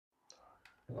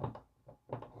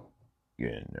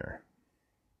Get in there.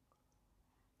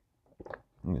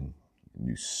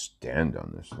 New stand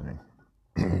on this thing.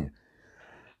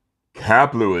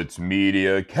 Kaplowitz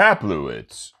Media,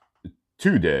 Kaplowitz.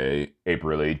 Today,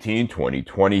 April 18,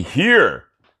 2020, here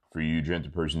for you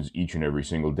gentlepersons each and every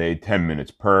single day, 10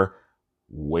 minutes per.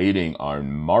 Waiting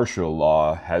on martial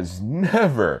law has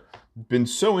never been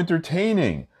so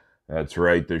entertaining. That's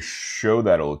right, the show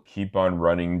that'll keep on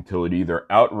running until it either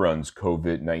outruns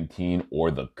COVID-19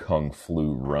 or the Kung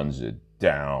Flu runs it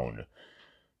down.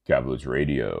 Kaplowitz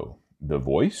Radio, the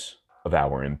voice of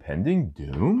our impending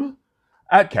doom?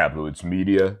 At Kaplowitz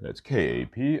Media, that's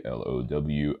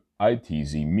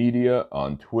KAPLOWITZ Media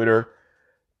on Twitter.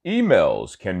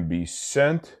 Emails can be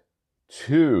sent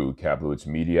to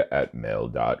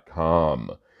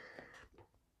kaplowitzmedia@mail.com.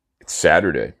 It's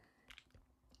Saturday.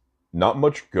 Not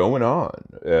much going on.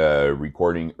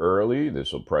 Recording early.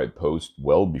 This will probably post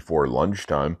well before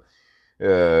lunchtime.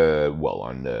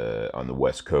 On the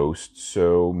West Coast,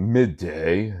 so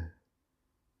midday,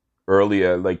 early,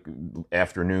 like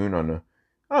afternoon on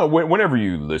whenever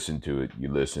you listen to it,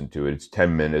 It's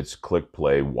 10 minutes. Click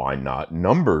play. Why not?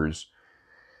 Numbers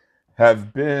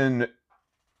have been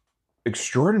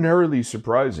extraordinarily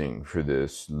surprising for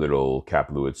this little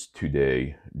Kaplowitz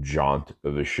Today jaunt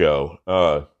of a show.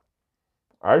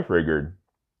 I figured,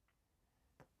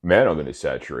 man, I'm going to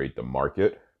saturate the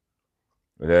market.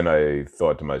 And then I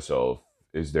thought to myself,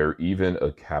 is there even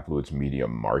a Kaplowitz Media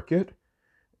market?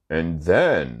 And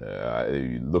then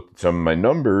I looked at some of my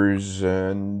numbers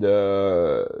and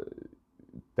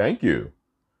thank you.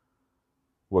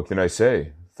 What can I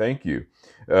say? Thank you.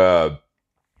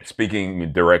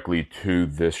 Speaking directly to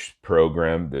this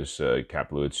program, this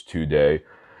Kaplowitz Today,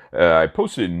 I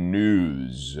posted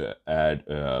news at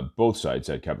both sites,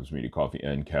 at Kaplowitz Media Coffee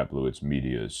and Kaplowitz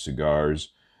Media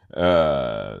Cigars,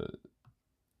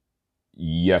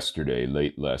 yesterday,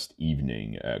 late last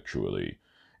evening, actually.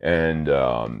 And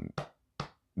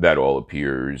that all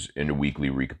appears in the weekly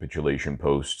recapitulation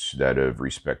posts that have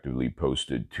respectively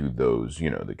posted to those, the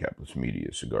Kaplowitz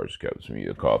Media Cigars, Kaplowitz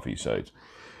Media Coffee sites.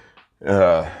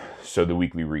 So the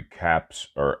weekly recaps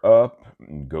are up.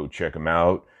 Go check them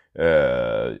out.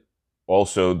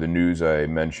 Also, the news I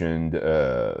mentioned,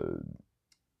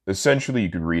 essentially you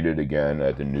could read it again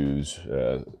at the news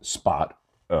spot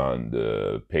on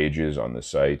the pages, on the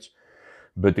sites.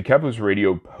 But the Kaplowitz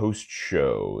Radio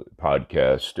post-show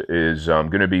podcast is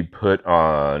going to be put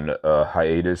on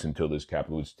hiatus until this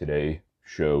Kaplowitz Today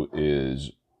show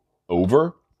is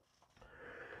over.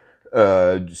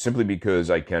 Simply because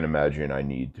I can't imagine I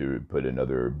need to put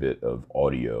another bit of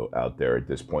audio out there at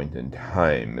this point in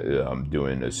time. I'm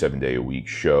doing a 7-day-a-week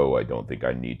show. I don't think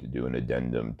I need to do an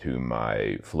addendum to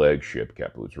my flagship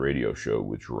Kaplowitz Radio show,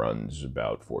 which runs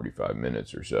about 45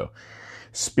 minutes or so.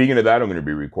 Speaking of that, I'm going to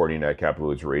be recording at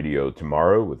Kaplowitz Radio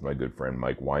tomorrow with my good friend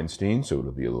Mike Weinstein, so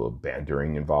it'll be a little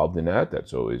bantering involved in that.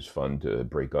 That's always fun to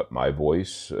break up my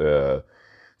voice.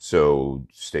 So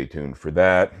stay tuned for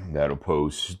that. That'll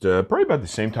post probably about the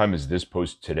same time as this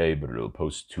post today, but it'll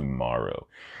post tomorrow.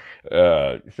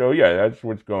 So yeah, that's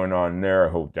what's going on there.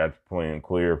 I hope that's plain and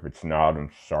clear. If it's not,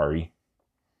 I'm sorry.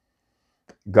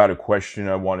 Got a question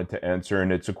I wanted to answer,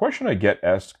 and it's a question I get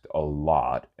asked a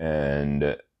lot,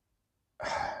 and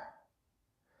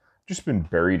just been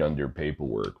buried under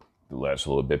paperwork the last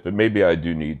little bit, but maybe I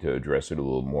do need to address it a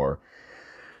little more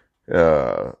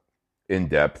in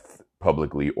depth,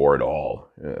 publicly or at all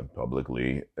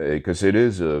publicly, because it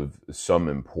is of some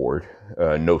import,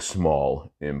 no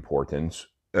small importance.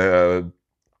 The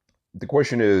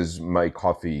question is my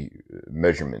coffee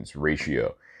measurements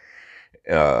ratio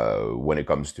when it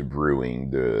comes to brewing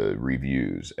the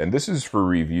reviews. And this is for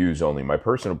reviews only. My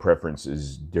personal preference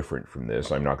is different from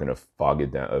this. I'm not going to fog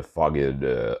it down,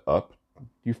 up.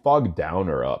 You fog down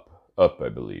or up? Up, I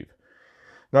believe.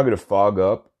 Not going to fog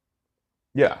up.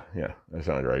 Yeah, that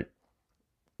sounds right.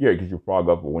 Yeah, because you fog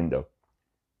up a window.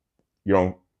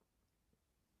 You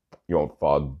don't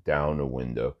fog down a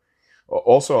window.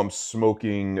 Also, I'm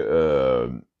smoking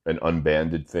an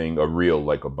unbanded thing, a real,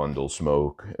 like a bundle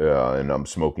smoke, and I'm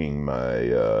smoking my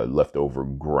leftover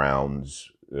grounds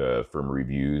from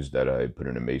reviews that I put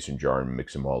in a mason jar and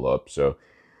mix them all up. So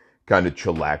kind of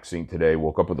chillaxing today.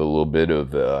 Woke up with a little bit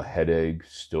of a headache,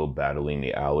 still battling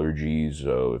the allergies.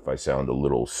 So if I sound a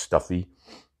little stuffy,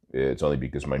 it's only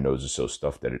because my nose is so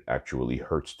stuffed that it actually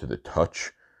hurts to the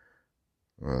touch.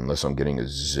 Unless I'm getting a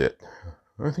zit.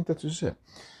 I think that's a zit.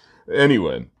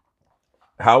 Anyway,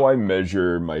 how I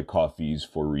measure my coffees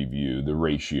for review, the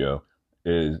ratio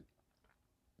is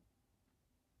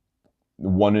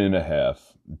 1.5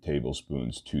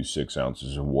 tablespoons to 6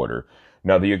 ounces of water.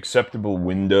 Now, the acceptable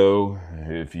window,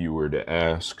 if you were to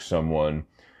ask someone,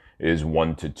 is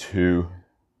 1 to 2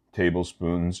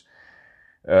 tablespoons.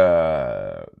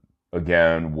 Uh,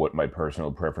 Again, what my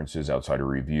personal preference is outside of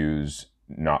reviews,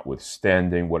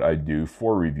 notwithstanding, what I do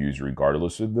for reviews,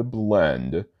 regardless of the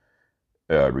blend,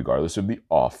 regardless of the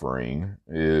offering,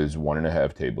 is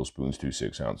 1.5 tablespoons to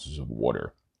 6 ounces of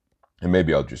water. And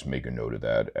maybe I'll just make a note of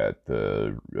that at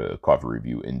the Coffee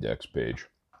Review Index page.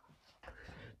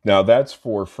 Now, that's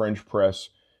for French press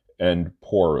and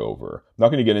pour over. I'm not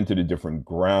going to get into the different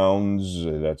grounds.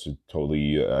 That's a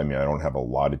totally, I don't have a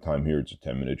lot of time here. It's a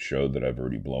 10-minute show that I've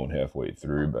already blown halfway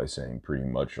through by saying pretty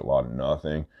much a lot of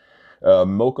nothing.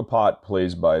 Moka Pot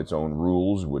plays by its own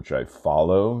rules, which I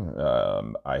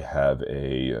follow. I have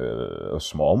a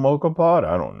small Moka Pot.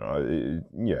 I don't know.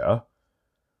 Yeah.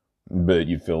 But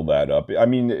you fill that up.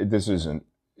 This isn't,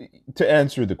 to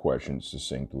answer the question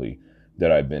succinctly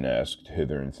that I've been asked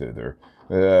hither and thither,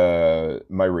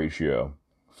 my ratio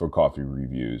for coffee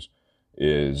reviews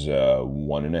is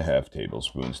 1.5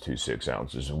 tablespoons to 6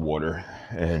 ounces of water.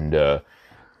 And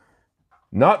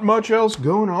not much else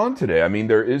going on today.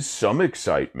 There is some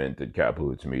excitement at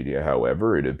Kaplowitz Media.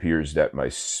 However, it appears that my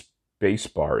space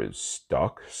bar is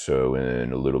stuck. So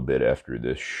in a little bit after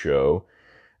this show,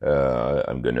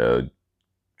 I'm going to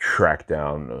track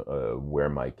down where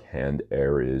my canned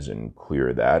air is and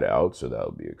clear that out. So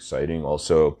that'll be exciting.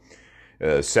 Also,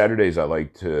 Saturdays I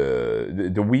like to,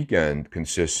 the weekend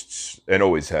consists, and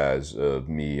always has, of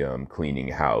me cleaning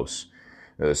house.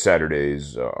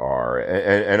 Saturdays are,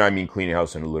 and I mean cleaning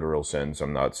house in a literal sense.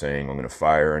 I'm not saying I'm going to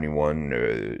fire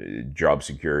anyone. Job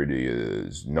security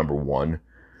is number one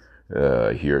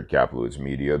here at Kaplowitz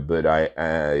Media, but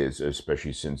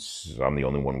especially since I'm the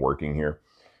only one working here.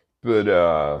 But,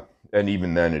 and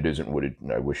even then it isn't what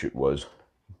I wish it was,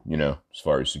 as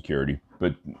far as security,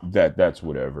 but that's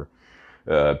whatever.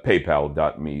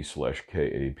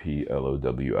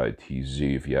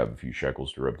 PayPal.me/KAPLOWITZ if you have a few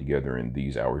shekels to rub together in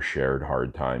these our shared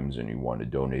hard times and you want to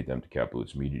donate them to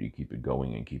Kaplowitz Media to keep it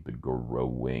going and keep it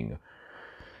growing.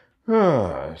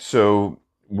 So,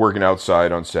 working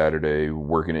outside on Saturday,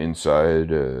 working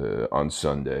inside on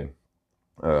Sunday.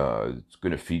 It's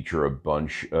going to feature a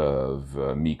bunch of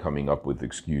me coming up with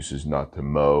excuses not to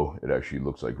mow. It actually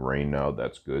looks like rain now.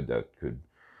 That's good. That could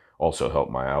also help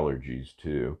my allergies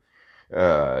too.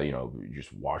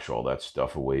 Just wash all that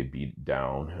stuff away, beat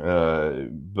down.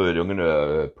 But I'm going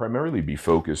to primarily be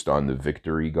focused on the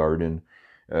Victory Garden.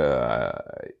 I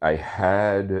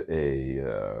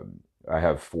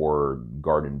have 4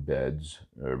 garden beds,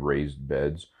 raised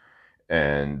beds.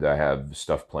 And I have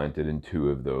stuff planted in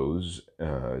 2 of those.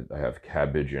 I have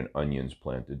cabbage and onions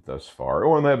planted thus far.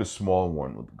 Oh, and I have a small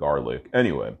one with garlic.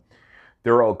 Anyway,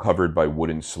 they're all covered by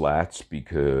wooden slats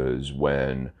because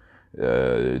when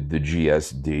the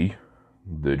GSD,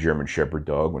 the German Shepherd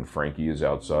dog, when Frankie is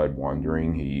outside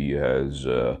wandering, he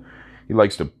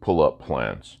likes to pull up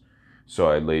plants. So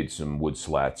I laid some wood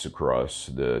slats across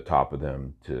the top of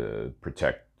them to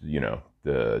protect,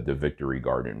 the Victory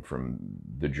Garden from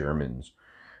the Germans.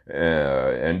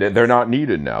 And they're not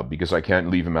needed now because I can't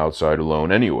leave him outside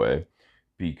alone anyway,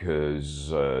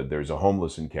 because there's a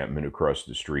homeless encampment across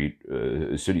the street,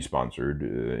 city-sponsored,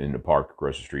 in the park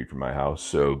across the street from my house.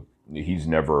 So he's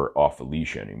never off a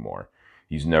leash anymore.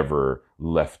 He's never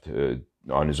left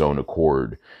on his own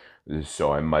accord.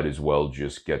 So I might as well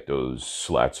just get those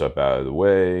slats up out of the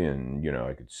way and,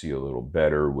 I could see a little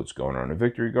better what's going on in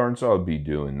Victory Garden. So I'll be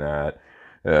doing that.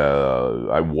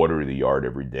 I water the yard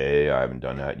every day. I haven't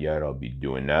done that yet. I'll be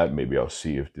doing that. Maybe I'll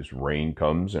see if this rain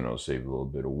comes and I'll save a little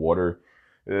bit of water.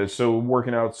 So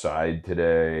working outside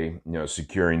today,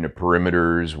 securing the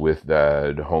perimeters with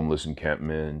that homeless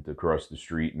encampment across the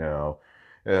street now.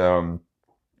 So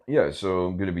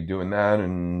I'm going to be doing that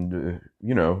and,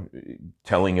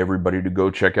 telling everybody to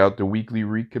go check out the weekly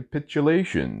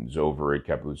recapitulations over at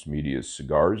Kaplowitz Media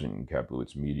Cigars and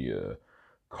Kaplowitz Media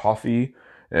Coffee.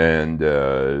 And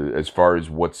as far as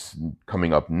what's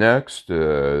coming up next,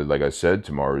 like I said,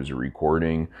 tomorrow is a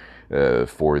recording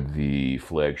for the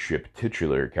flagship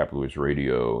titular Kaplowitz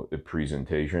Radio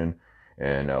presentation.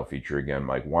 And I'll feature again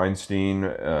Mike Weinstein.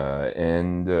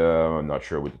 And I'm not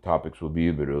sure what the topics will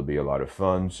be, but it'll be a lot of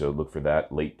fun. So look for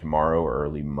that late tomorrow,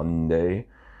 early Monday.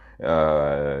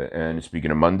 And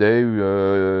speaking of Monday,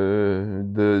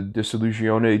 the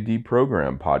Disillusione di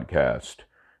Program podcast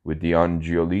with Dion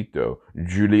Giulietto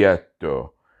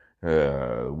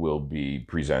will be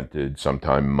presented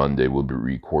sometime Monday. Will be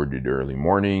recorded early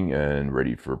morning and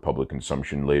ready for public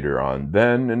consumption later on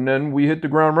then. And then we hit the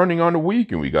ground running on a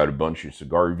week, and we got a bunch of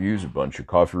cigar reviews, a bunch of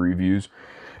coffee reviews.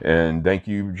 And thank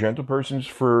you, gentlepersons,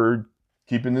 for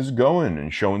keeping this going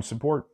and showing support.